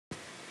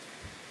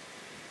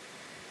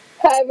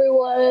Hi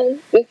everyone,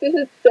 this is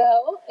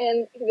Estelle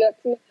and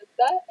that's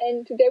Melissa,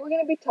 and today we're going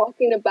to be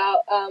talking about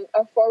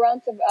our 4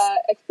 rounds of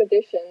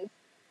expeditions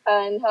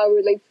and how it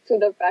relates to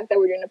the fact that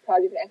we're doing a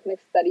project in ethnic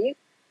studies.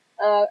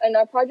 And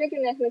our project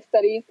in ethnic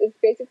studies is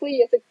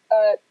basically just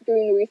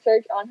doing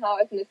research on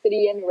how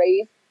ethnicity and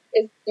race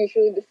is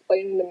usually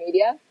displayed in the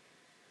media.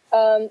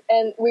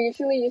 And we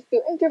usually just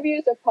do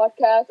interviews or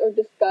podcasts or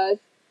discuss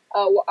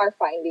what our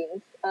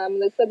findings.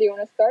 Melissa, do you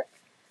want to start?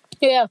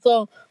 Yeah,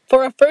 so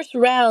for our first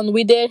round,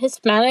 we did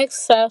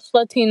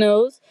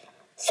Hispanics/Latinos.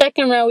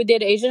 Second round, we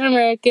did Asian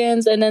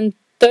Americans. And then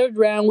third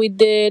round, we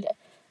did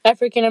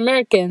African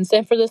Americans.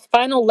 And for this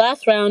final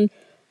last round,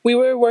 we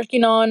were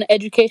working on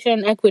education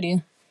and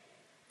equity.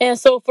 And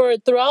so for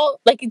throughout,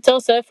 like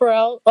Itel said,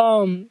 throughout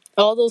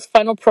all those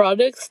final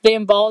products, they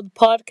involved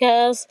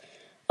podcasts,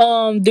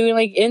 doing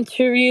like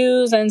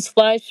interviews and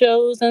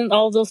slideshows and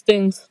all those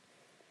things.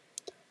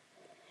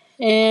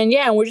 And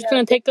yeah, we're just Yeah.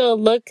 gonna take a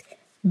look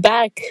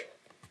back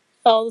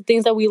all the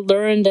things that we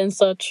learned and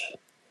such.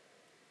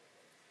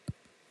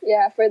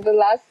 Yeah, for the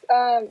last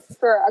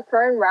for our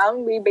current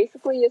round, we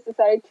basically just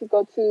decided to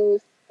go to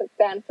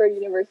Stanford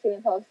University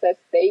in San Jose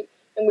State,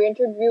 and we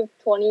interviewed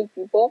 20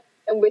 people,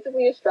 and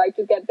basically just tried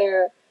to get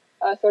their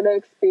sort of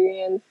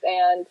experience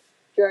and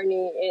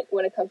journey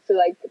when it comes to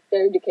like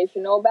their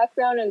educational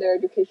background and their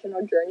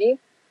educational journey.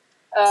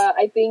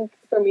 I think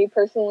for me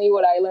personally,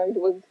 what I learned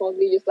was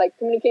mostly just like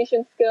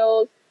communication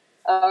skills,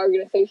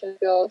 organization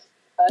skills,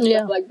 stuff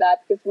Yeah. like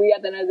that, because we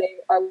at the end of the day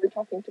we're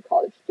talking to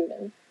college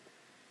students.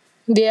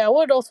 Yeah, I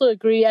would also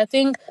agree. I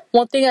think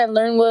one thing I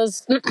learned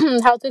was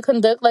how to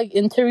conduct like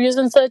interviews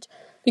and such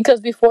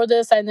because before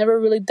this I never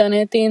really done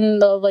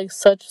anything of like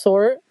such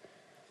sort.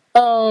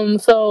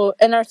 So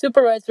and our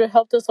supervisor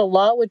helped us a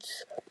lot, which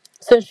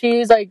since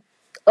she's like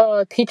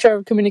a teacher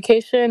of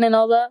communication and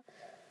all that.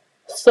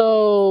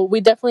 So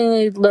we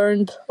definitely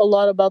learned a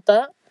lot about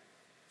that.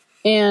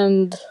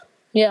 And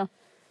yeah.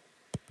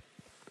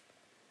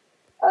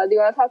 Do you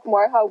want to talk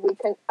more how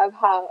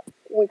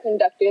we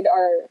conducted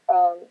our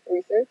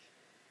research?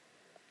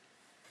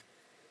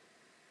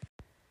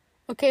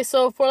 Okay,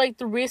 so for like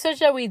the research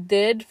that we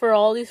did for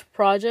all these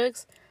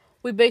projects,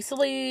 we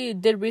basically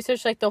did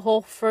research like the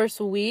whole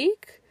first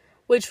week,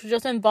 which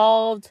just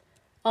involved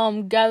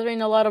gathering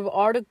a lot of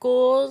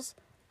articles,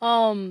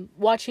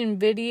 watching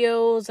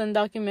videos and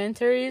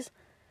documentaries,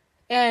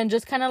 and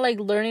just kind of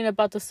like learning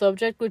about the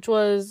subject, which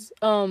was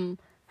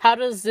how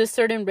does this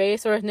certain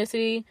race or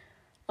ethnicity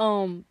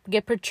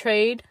get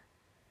portrayed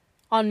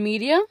on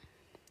media.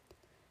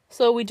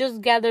 So we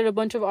just gathered a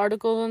bunch of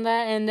articles on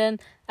that, and then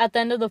at the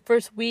end of the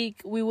first week,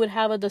 we would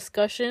have a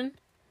discussion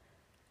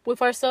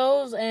with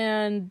ourselves,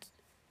 and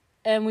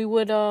we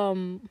would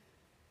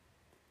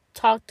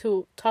talk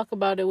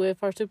about it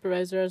with our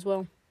supervisor as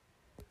well.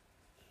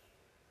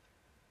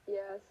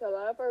 Yeah, so a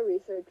lot of our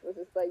research was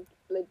just like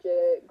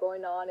legit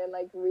going on and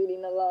like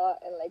reading a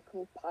lot and like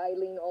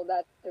compiling all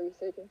that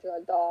research into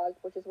a doc,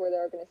 which is where the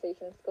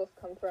organization skills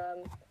come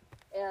from.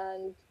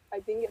 And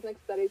I think ethnic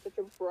studies is such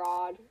a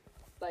broad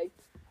like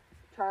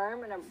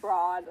term and a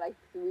broad like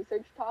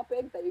research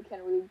topic that you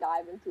can't really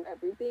dive into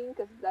everything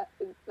because that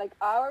like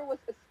ours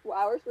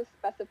was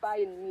specified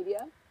in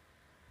media,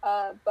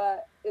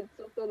 but it's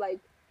also like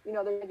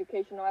there's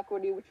educational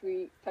equity which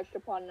we touched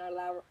upon in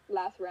our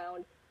last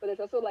round, but there's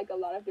also like a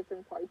lot of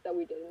different parts that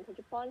we didn't touch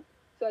upon.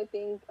 So I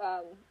think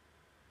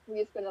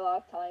we spent a lot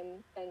of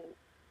time and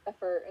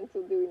effort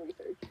into doing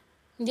research.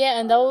 Yeah,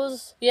 and that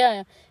was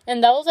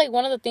like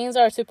one of the things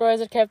our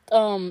supervisor kept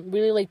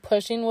really like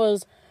pushing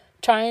was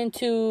trying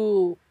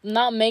to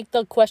not make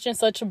the question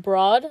such a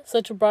broad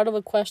of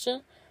a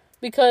question,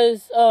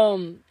 because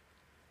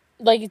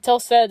like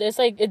Itel said, it's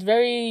like it's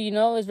very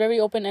it's very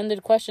open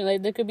ended question.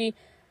 Like there could be,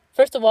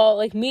 first of all,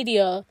 like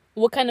media.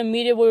 What kind of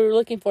media we were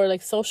looking for,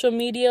 like social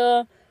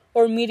media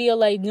or media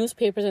like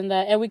newspapers and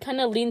that, and we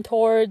kind of lean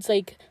towards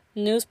like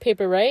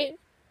newspaper, right?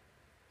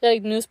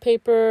 Like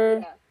newspaper,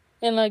 Yeah.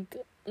 and like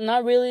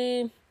not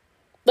really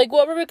like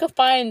whatever we could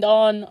find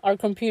on our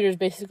computers,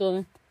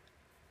 basically,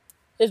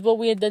 is what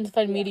we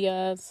identified Yeah. media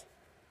as.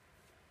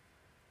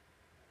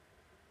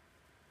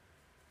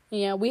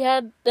 Yeah, we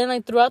had, and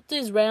like throughout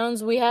these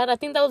rounds, we had, I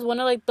think that was one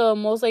of like the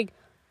most like,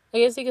 I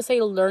guess you could say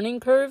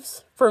learning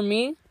curves for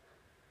me.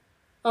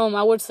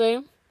 I would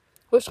say,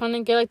 was trying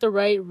to get like the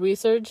right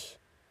research.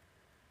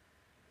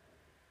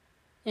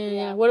 And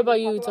yeah, Yeah. what Can you about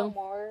talk you, about Tom?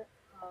 more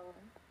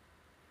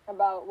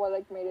about what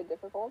like made it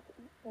difficult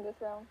in this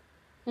round?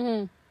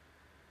 Hmm.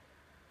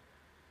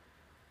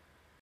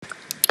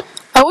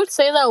 I would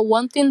say that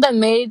one thing that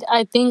made,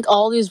 I think,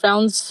 all these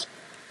rounds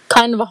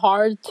kind of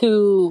hard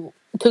to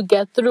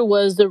get through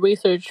was the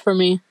research for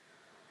me.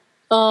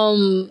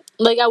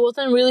 Like I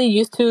wasn't really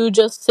used to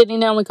just sitting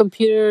down on my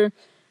computer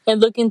and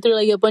looking through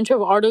like a bunch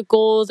of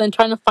articles and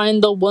trying to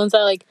find the ones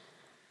that like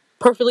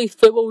perfectly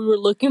fit what we were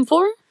looking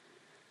for.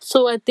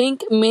 So I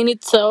think main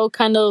itself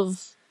kind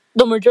of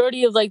the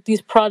majority of like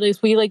these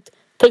projects we like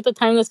took the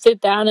time to sit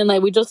down and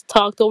like we just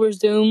talked over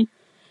Zoom,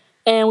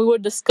 and we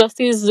would discuss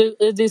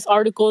these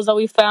articles that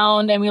we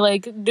found, and we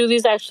like do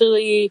these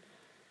actually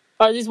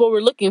are these what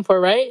we're looking for,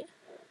 right?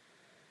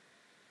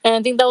 And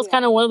I think that was Yeah.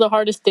 kind of one of the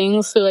hardest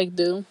things to like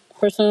do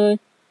personally.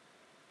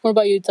 What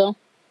about you, Tel?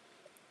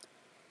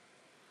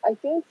 I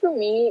think for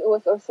me, it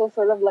was also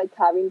sort of like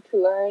having to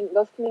learn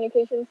those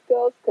communication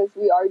skills because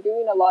we are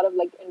doing a lot of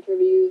like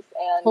interviews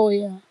and Oh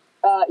yeah.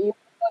 you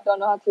also don't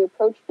know how to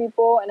approach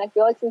people. And I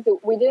feel like since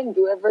we didn't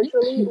do it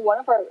virtually, one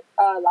of our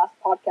last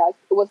podcasts,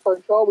 it was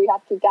virtual. We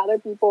had to gather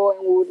people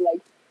and we would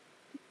like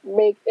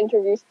make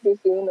interviews through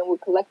Zoom and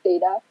would collect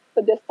data.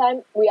 But this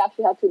time we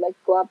actually had to like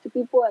go up to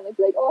people and like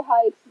be like, oh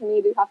hi, it's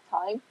me. Do you have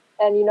time?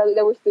 And you know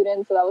there were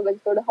students, so that was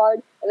like sort of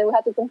hard. And then we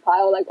had to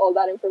compile like all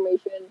that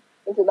information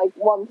into like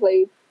one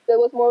place. So it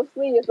was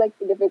mostly just like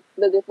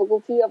the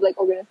difficulty of like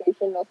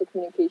organization and also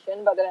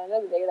communication. But at the end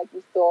of the day, like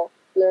we still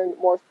learned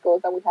more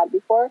skills than we had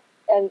before,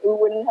 and we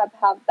wouldn't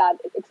have that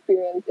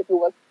experience if it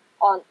was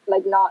on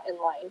like not in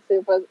line. So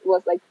it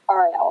was like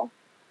RL,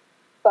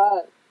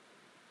 but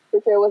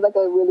for sure it was like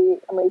a really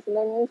amazing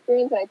learning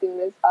experience, and I think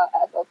this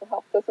has also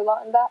helped us a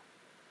lot in that.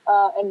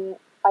 And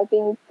I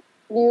think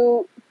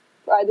you,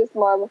 this is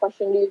more of a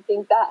question. Do you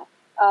think that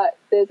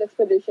this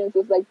expeditions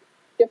was like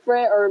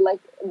different or like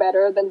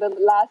better than the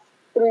last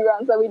 3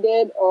 rounds that we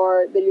did,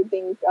 or did you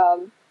think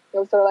it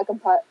was sort of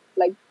like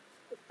like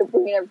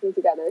bringing everything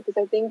together? Because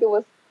I think it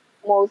was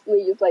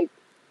mostly just like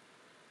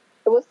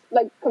it was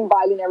like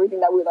combining everything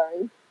that we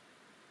learned.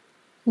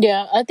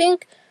 Yeah, I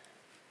think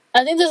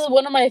this is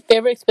one of my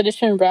favorite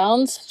expedition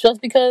rounds,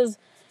 just because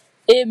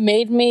it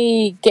made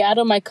me get out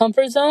of my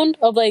comfort zone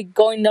of like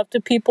going up to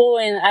people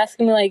and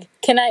asking me like,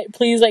 can I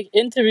please like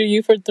interview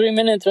you for 3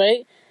 minutes,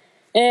 right?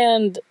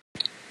 And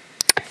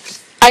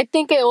I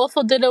think it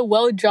also did a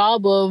well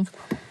job of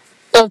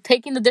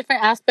taking the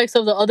different aspects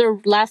of the other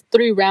last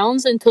 3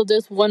 rounds into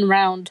this one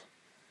round.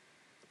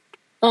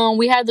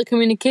 We had the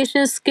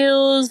communication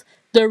skills,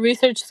 the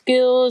research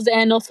skills,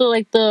 and also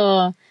like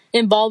the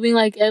involving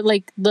like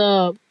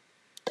the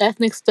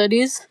ethnic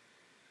studies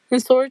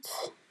and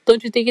sorts.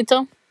 Don't you think it's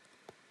so?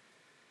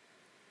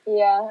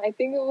 Yeah, I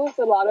think it was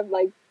a lot of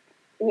like,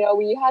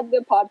 we had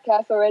the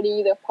podcast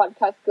already, the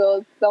podcast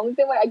skills. The only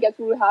thing I guess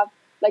we would have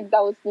like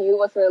that was new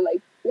was sort of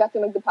like we have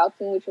to make the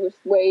pouting, which was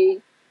way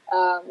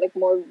like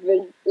more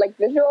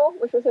visual,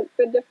 which was a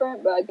bit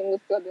different, but I think we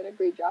still did a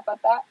great job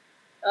at that.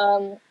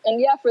 And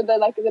yeah, for the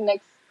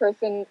next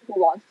person who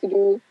wants to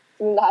do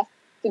something that has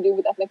to do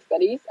with ethnic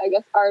studies, I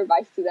guess our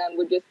advice to them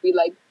would just be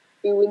like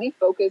be really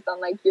focused on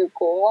like your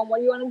goal on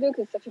what you want to do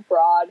because it's such a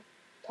broad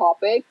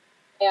topic,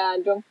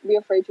 and don't be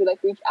afraid to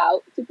like reach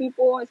out to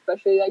people,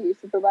 especially like your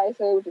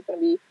supervisor, which is going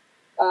to be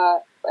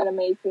an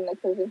amazing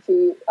like person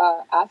to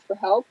ask for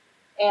help.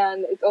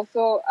 And it's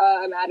also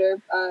a matter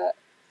of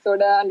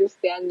sort of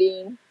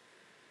understanding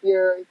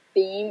your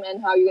theme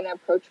and how you're going to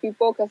approach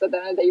people, because at the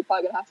end of the day, you're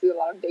probably going to have to do a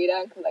lot of data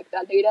and collect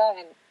that data,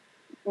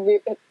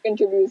 and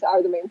interviews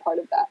are the main part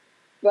of that.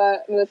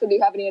 But Melissa, do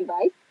you have any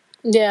advice?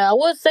 Yeah, I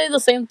would say the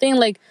same thing.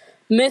 Like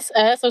Miss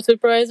S, our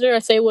supervisor, I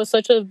say was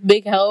such a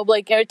big help.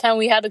 Like every time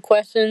we had a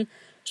question,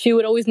 she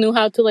always knew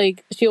how to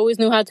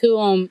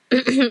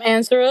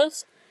answer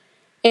us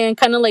and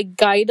kind of like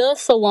guide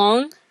us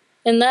along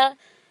in that.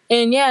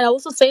 And yeah, and I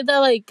also say that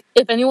like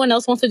if anyone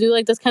else wants to do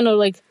like this kind of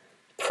like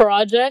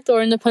project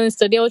or independent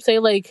study, I would say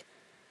like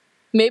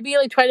maybe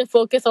like try to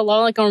focus a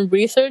lot like on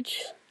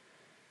research.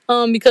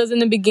 Because in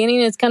the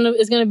beginning it's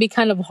gonna be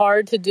kind of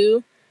hard to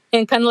do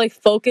and kind of like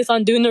focus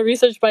on doing the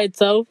research by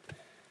itself.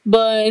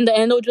 But in the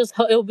end,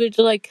 it'll be just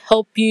like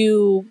help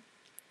you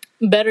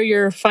better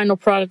your final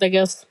product, I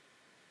guess.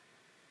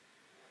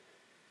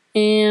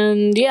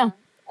 And yeah.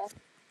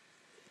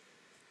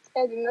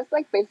 Yeah, I think that's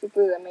like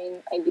basically the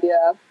main idea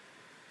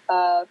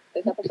of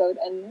this episode.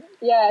 And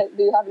yeah,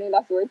 do you have any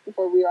last words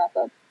before we wrap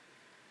up?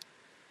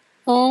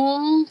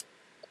 Um,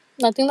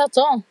 I think that's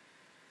all.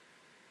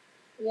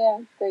 Yeah,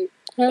 great.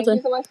 That's Thank you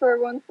it. so much for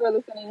everyone for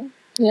listening.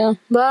 Yeah.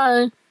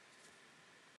 Bye.